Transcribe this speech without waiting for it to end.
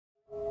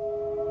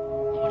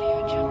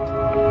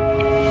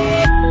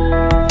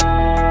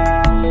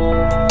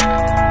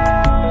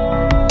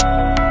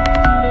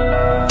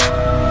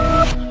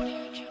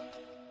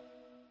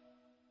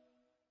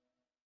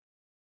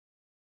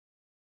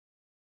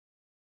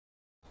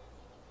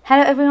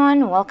Hello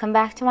everyone, welcome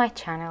back to my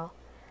channel.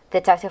 The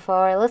title for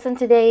our lesson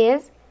today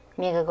is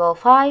Mega Goal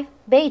 5,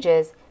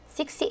 pages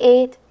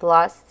 68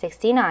 plus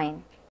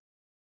 69.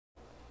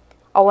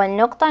 أول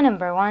نقطة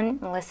number 1,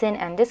 listen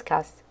and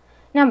discuss.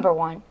 Number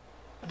 1,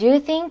 do you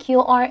think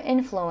you are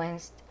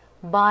influenced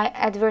by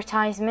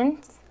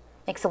advertisements?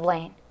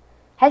 Explain.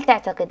 هل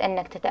تعتقد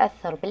أنك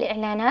تتأثر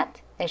بالإعلانات؟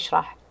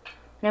 اشرح.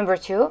 Number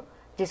 2,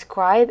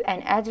 describe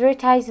an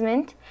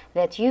advertisement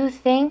that you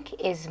think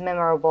is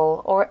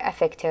memorable or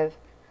effective.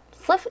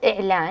 صف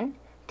إعلان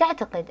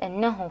تعتقد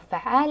أنه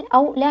فعال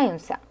أو لا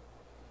ينسى.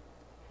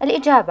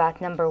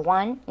 الإجابات number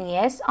 1,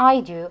 yes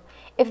I do.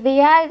 If the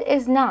ad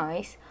is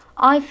nice,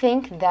 I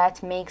think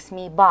that makes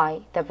me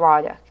buy the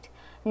product.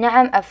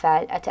 نعم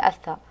أفعل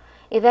أتأثر.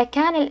 إذا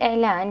كان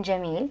الإعلان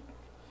جميل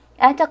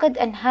أعتقد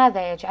أن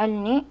هذا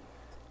يجعلني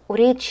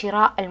أريد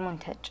شراء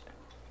المنتج.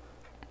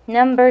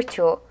 Number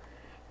 2,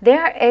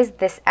 there is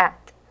this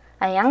ad.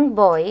 A young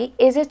boy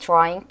is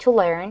trying to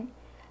learn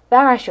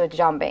parachute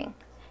jumping.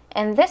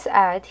 In this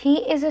ad, he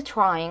is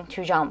trying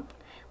to jump,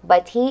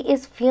 but he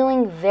is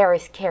feeling very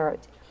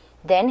scared.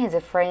 Then his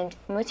friend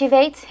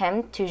motivates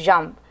him to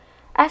jump.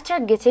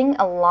 After getting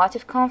a lot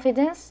of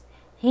confidence,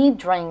 he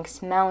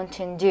drinks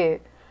Mountain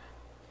Dew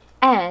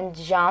and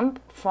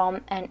jump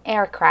from an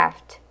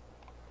aircraft.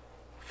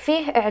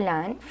 فيه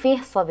إعلان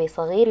فيه صبي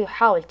صغير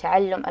يحاول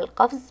تعلم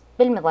القفز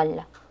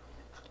بالمظلة.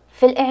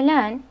 في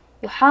الإعلان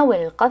يحاول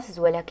القفز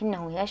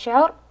ولكنه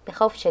يشعر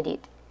بخوف شديد.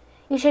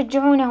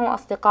 يشجعونه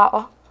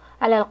أصدقائه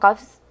على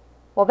القفز،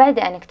 وبعد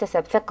أن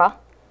اكتسب ثقة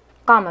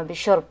قام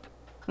بشرب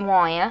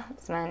موية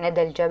اسمها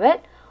ندى الجبل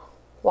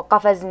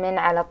وقفز من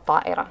على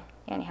الطائرة.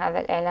 يعني هذا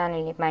الإعلان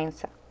اللي ما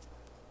ينسى.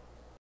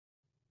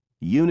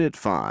 Unit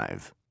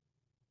 5.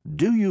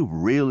 Do you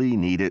really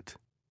need it?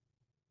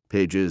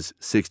 Pages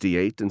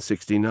 68 and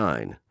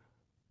 69.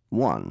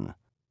 1.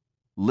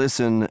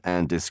 Listen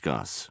and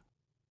discuss.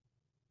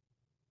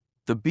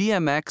 The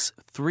BMX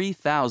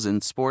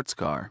 3000 sports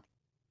car.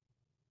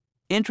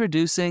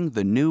 Introducing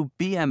the new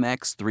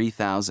BMX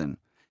 3000.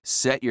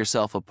 Set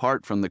yourself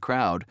apart from the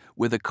crowd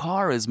with a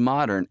car as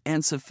modern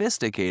and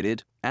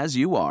sophisticated as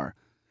you are.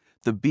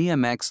 The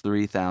BMX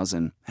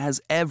 3000 has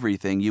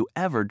everything you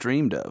ever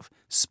dreamed of: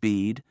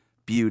 speed,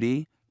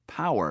 beauty,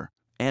 power,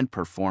 and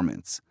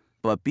performance.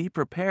 But be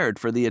prepared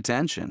for the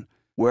attention.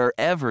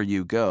 Wherever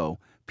you go,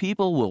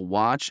 people will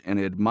watch and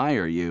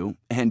admire you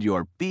and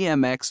your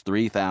BMX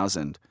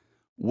 3000.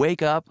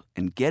 Wake up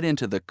and get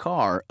into the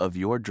car of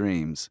your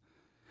dreams.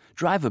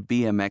 Drive a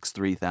BMX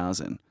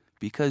 3000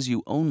 because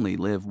you only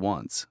live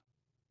once.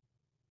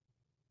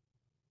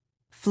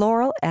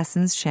 Floral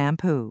Essence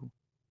Shampoo.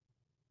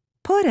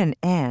 Put an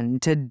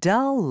end to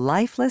dull,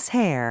 lifeless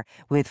hair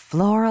with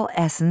Floral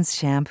Essence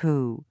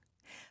Shampoo.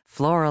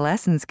 Floral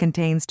Essence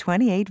contains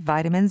 28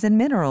 vitamins and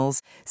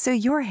minerals, so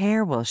your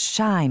hair will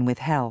shine with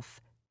health.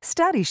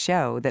 Studies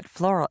show that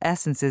Floral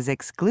Essence's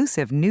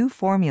exclusive new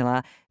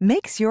formula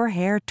makes your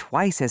hair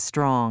twice as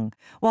strong,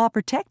 while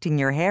protecting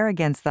your hair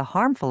against the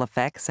harmful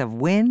effects of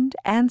wind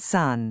and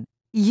sun.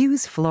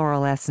 Use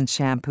Floral Essence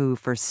shampoo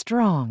for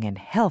strong and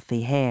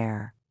healthy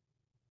hair.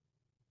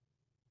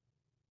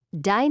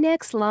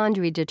 Dynex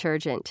Laundry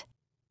Detergent.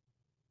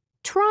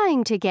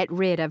 Trying to get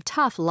rid of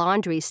tough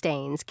laundry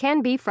stains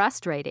can be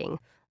frustrating.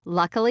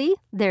 Luckily,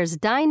 there's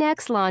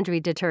Dynex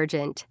Laundry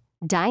Detergent.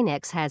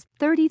 Dynex has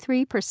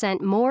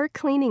 33% more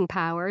cleaning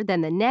power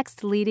than the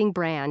next leading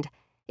brand.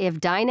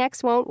 If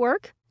Dynex won't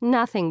work,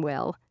 nothing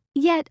will.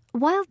 Yet,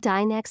 while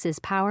Dynex is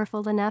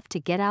powerful enough to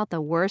get out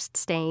the worst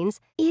stains,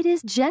 it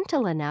is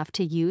gentle enough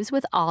to use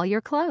with all your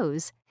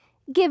clothes.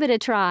 Give it a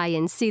try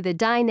and see the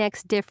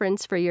Dynex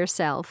difference for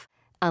yourself.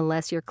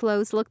 Unless your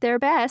clothes look their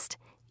best,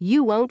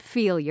 you won't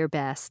feel your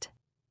best.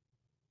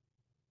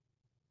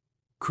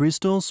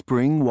 Crystal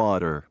Spring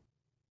Water.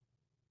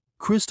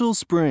 Crystal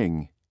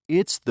Spring.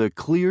 It's the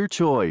clear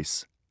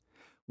choice.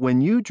 When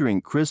you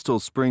drink Crystal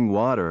Spring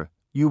Water,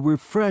 you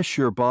refresh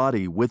your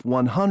body with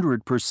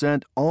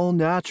 100%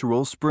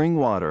 all-natural spring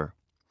water.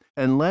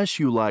 Unless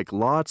you like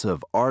lots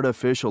of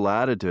artificial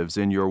additives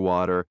in your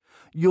water,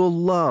 you'll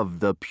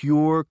love the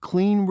pure,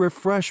 clean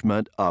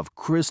refreshment of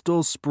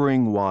Crystal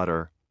Spring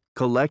Water.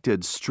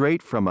 Collected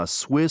straight from a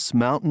Swiss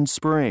mountain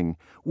spring,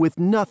 with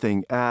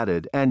nothing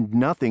added and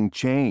nothing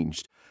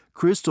changed,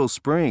 Crystal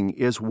Spring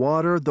is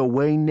water the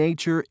way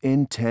nature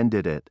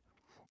intended it.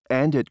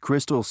 And at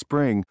Crystal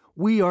Spring,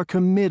 we are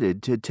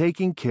committed to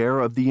taking care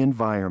of the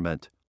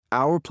environment.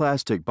 Our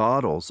plastic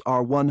bottles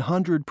are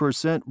 100%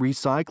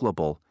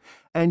 recyclable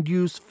and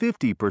use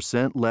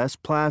 50% less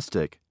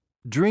plastic.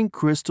 Drink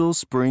Crystal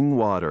Spring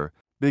Water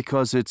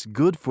because it's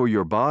good for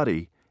your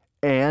body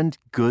and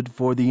good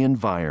for the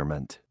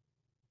environment.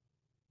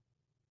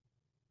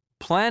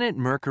 Planet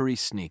Mercury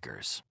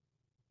sneakers.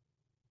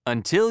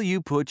 Until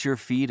you put your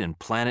feet in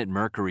Planet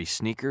Mercury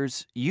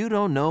sneakers, you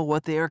don't know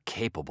what they are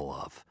capable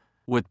of.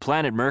 With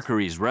Planet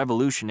Mercury's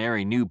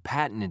revolutionary new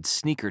patented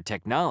sneaker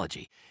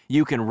technology,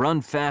 you can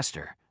run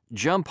faster,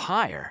 jump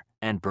higher,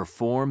 and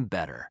perform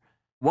better.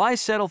 Why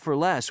settle for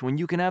less when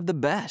you can have the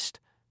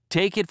best?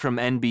 Take it from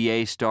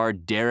NBA star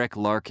Derek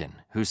Larkin,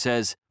 who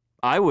says,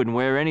 I wouldn't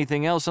wear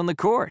anything else on the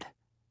court.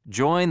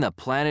 Join the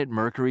Planet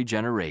Mercury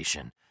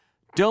generation.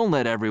 Don't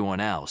let everyone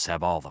else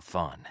have all the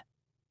fun.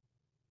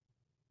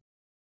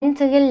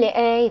 انتقل ل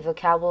A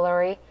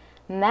vocabulary.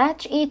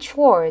 Match each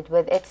word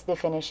with its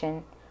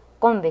definition.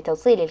 قم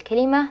بتوصيل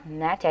الكلمة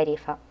مع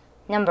تعريفها.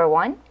 Number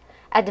 1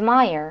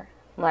 admire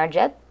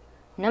معجب.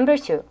 Number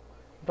 2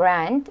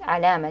 brand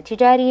علامة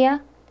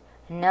تجارية.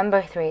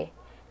 Number 3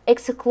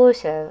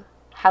 exclusive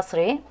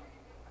حصري.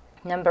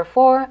 Number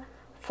 4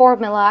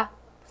 formula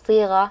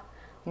صيغة.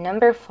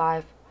 Number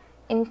 5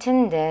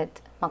 intended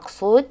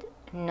مقصود.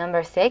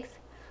 Number 6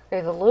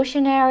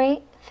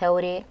 revolutionary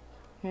ثوري.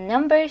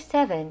 Number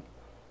 7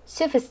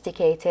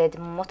 sophisticated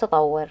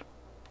متطور.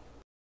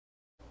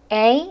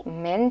 A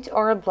meant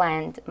or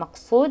planned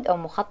مقصود أو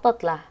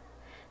مخطط له.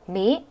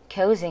 B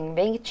causing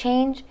big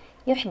change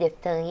يحدث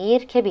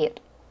تغيير كبير.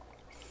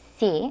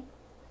 C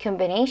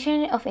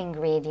combination of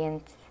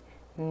ingredients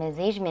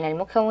مزيج من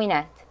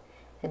المكونات.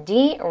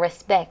 D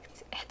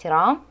respect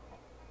احترام.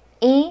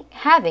 E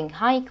having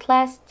high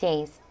class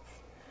tastes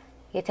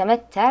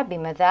يتمتع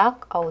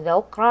بمذاق أو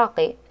ذوق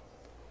راقي.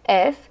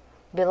 F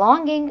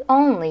belonging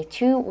only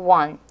to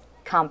one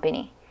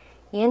company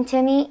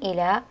ينتمي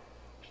إلى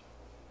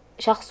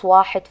شخص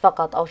واحد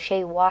فقط أو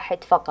شيء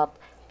واحد فقط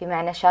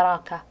بمعنى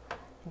شراكة.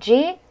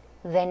 G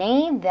the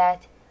name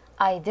that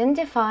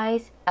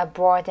identifies a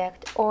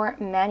product or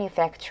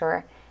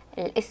manufacturer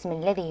الاسم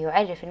الذي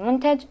يعرف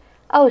المنتج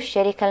أو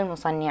الشركة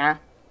المصنعة.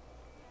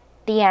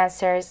 The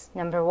answers: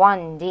 number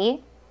 1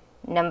 D,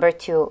 number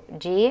 2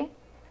 G,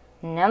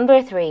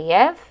 number 3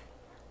 F,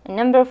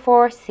 number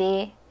 4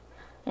 C,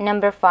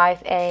 number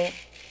 5 A,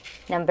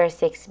 number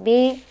 6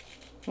 B,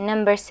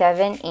 number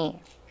 7 E.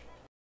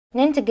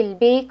 ننتقل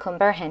ب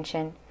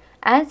comprehension.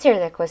 Answer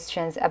the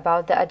questions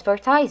about the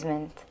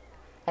advertisement.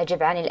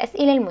 أجب عن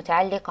الأسئلة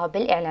المتعلقة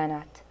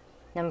بالإعلانات.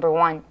 Number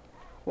 1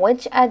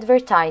 which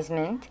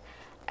advertisement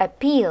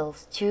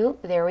appeals to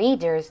the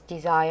reader's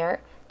desire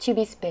to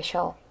be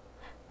special.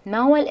 ما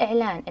هو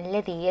الإعلان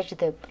الذي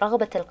يجذب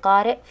رغبة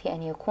القارئ في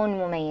أن يكون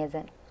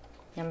مميزا.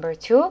 Number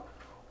 2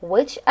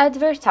 which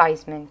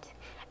advertisement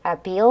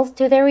appeals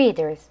to the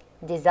reader's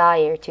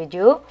desire to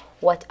do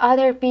what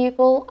other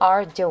people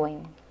are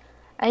doing.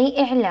 أي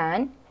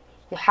إعلان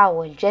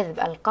يحاول جذب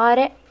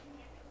القارئ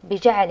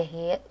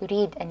بجعله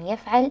يريد أن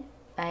يفعل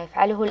ما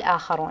يفعله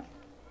الآخرون.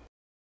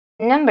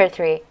 Number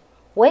 3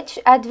 which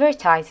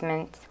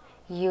advertisements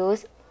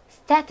use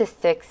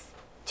statistics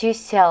to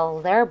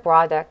sell their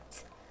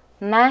products.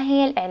 ما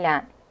هي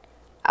الإعلان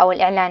أو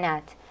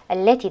الإعلانات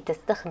التي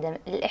تستخدم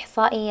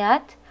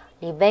الإحصائيات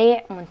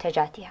لبيع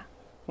منتجاتها.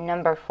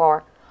 Number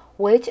 4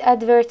 which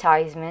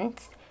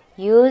advertisements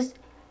use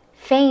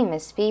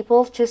famous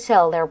people to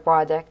sell their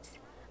products.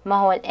 ما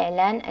هو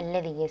الإعلان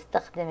الذي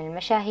يستخدم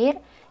المشاهير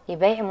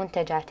لبيع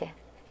منتجاته.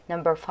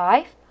 Number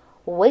 5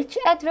 which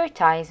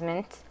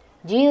advertisements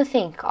do you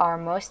think are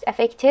most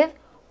effective?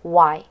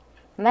 Why?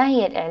 ما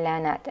هي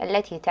الإعلانات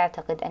التي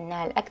تعتقد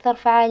أنها الأكثر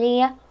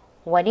فعالية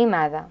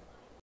ولماذا؟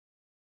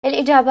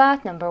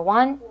 الإجابات: Number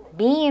 1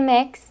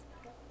 BMX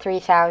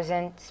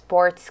 3000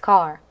 sports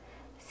car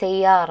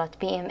سيارة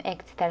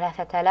BMX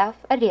 3000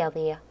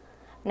 الرياضية.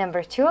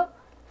 Number 2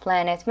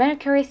 Planet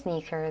Mercury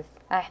sneakers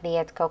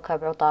أحذية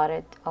كوكب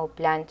عطارد أو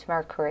Planet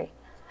Mercury.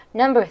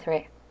 Number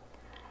 3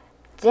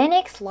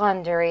 Denix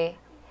laundry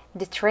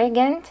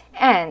detergent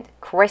and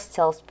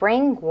crystal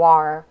spring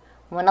water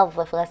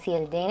منظف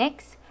غسيل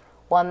دينكس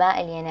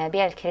وماء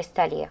الينابيع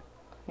الكريستالية.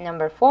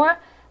 Number 4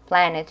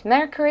 Planet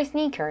Mercury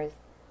sneakers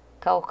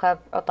كوكب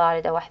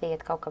عطارد أو أحذية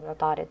كوكب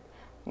عطارد.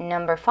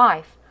 Number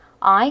 5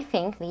 I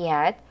think the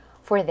ad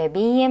for the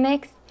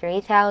BMX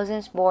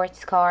 3000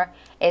 sports car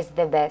is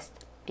the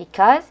best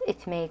because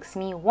it makes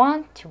me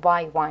want to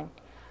buy one.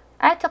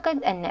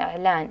 أعتقد أن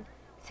إعلان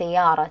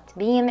سيارة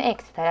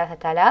BMX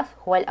 3000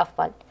 هو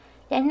الأفضل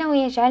لأنه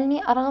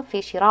يجعلني أرغب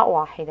في شراء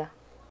واحدة.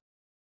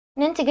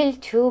 ننتقل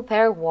to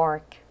pair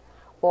work.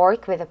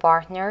 Work with a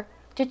partner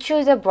to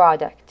choose a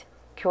product.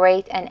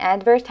 Create an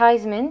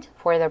advertisement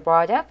for the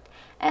product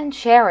and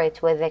share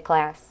it with the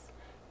class.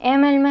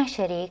 اعمل مع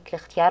شريك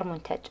لاختيار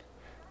منتج.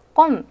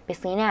 قم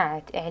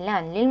بصناعة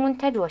إعلان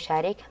للمنتج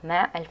وشاركه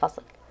مع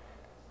الفصل.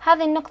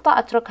 هذه النقطة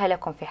أتركها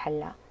لكم في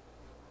حلها.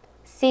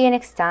 See you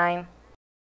next time.